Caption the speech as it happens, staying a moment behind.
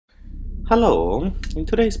Hello, in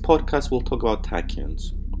today's podcast we'll talk about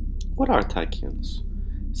tachyons. What are tachyons?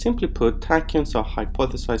 Simply put, tachyons are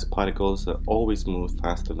hypothesized particles that always move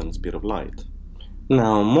faster than the speed of light.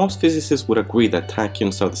 Now, most physicists would agree that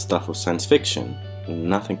tachyons are the stuff of science fiction.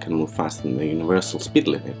 Nothing can move faster than the universal speed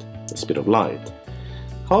limit, the speed of light.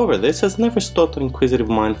 However, this has never stopped an inquisitive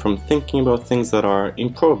mind from thinking about things that are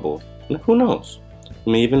improbable, and who knows,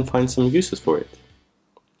 we may even find some uses for it.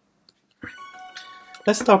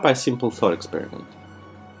 Let's start by a simple thought experiment.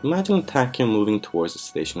 Imagine a tachyon moving towards a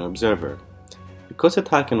stationary observer. Because a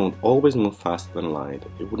tachyon would always move faster than light,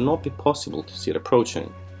 it would not be possible to see it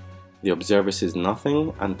approaching. The observer sees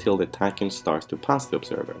nothing until the tachyon starts to pass the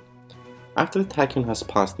observer. After the tachyon has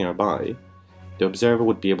passed nearby, the observer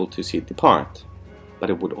would be able to see it depart, but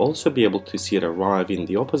it would also be able to see it arrive in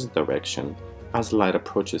the opposite direction as light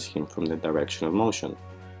approaches him from the direction of motion.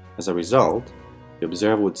 As a result, the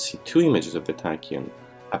observer would see two images of the tachyon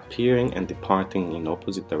appearing and departing in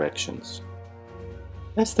opposite directions.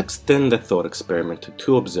 Let's extend the thought experiment to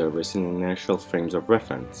two observers in inertial frames of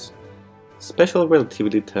reference. Special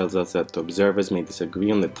relativity tells us that the observers may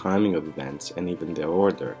disagree on the timing of events and even their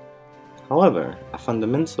order. However, a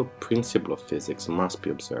fundamental principle of physics must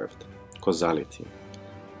be observed: causality.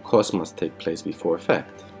 Cause must take place before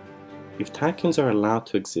effect. If tachyons are allowed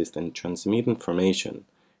to exist and transmit information,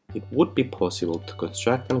 it would be possible to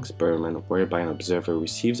construct an experiment whereby an observer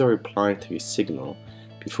receives a reply to his signal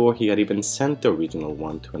before he had even sent the original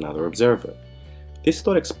one to another observer. This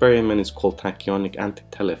thought experiment is called tachyonic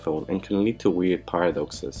antitelephone and can lead to weird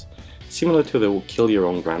paradoxes, similar to the "will kill your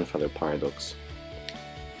own grandfather" paradox.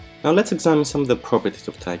 Now let's examine some of the properties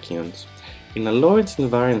of tachyons. In a Lorentz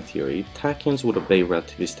invariant theory, tachyons would obey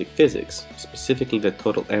relativistic physics. Specifically, the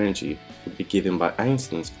total energy would be given by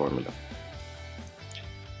Einstein's formula.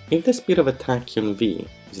 If the speed of a tachyon v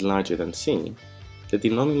is larger than c, the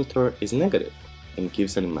denominator is negative and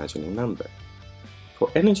gives an imaginary number.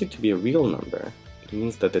 For energy to be a real number, it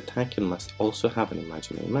means that the tachyon must also have an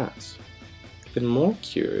imaginary mass. Even more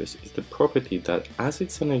curious is the property that as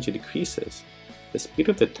its energy decreases, the speed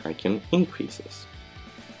of the tachyon increases.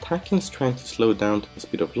 Tachyons trying to slow down to the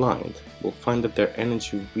speed of light will find that their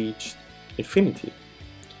energy reached infinity.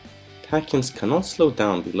 Tachyons cannot slow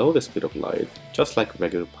down below the speed of light, just like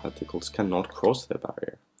regular particles cannot cross the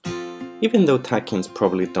barrier. Even though tachyons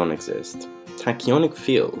probably don't exist, tachyonic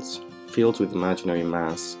fields with imaginary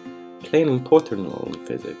mass, play an important role in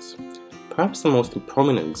physics. Perhaps the most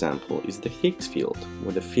prominent example is the Higgs field,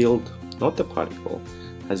 where the field, not the particle,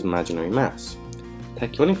 has imaginary mass.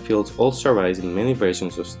 Tachyonic fields also arise in many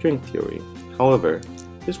versions of string theory. However,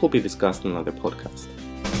 this will be discussed in another podcast.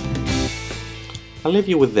 I'll leave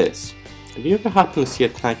you with this. If you ever happen to see a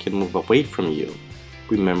tachyon move away from you,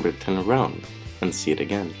 remember to turn around and see it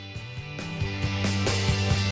again.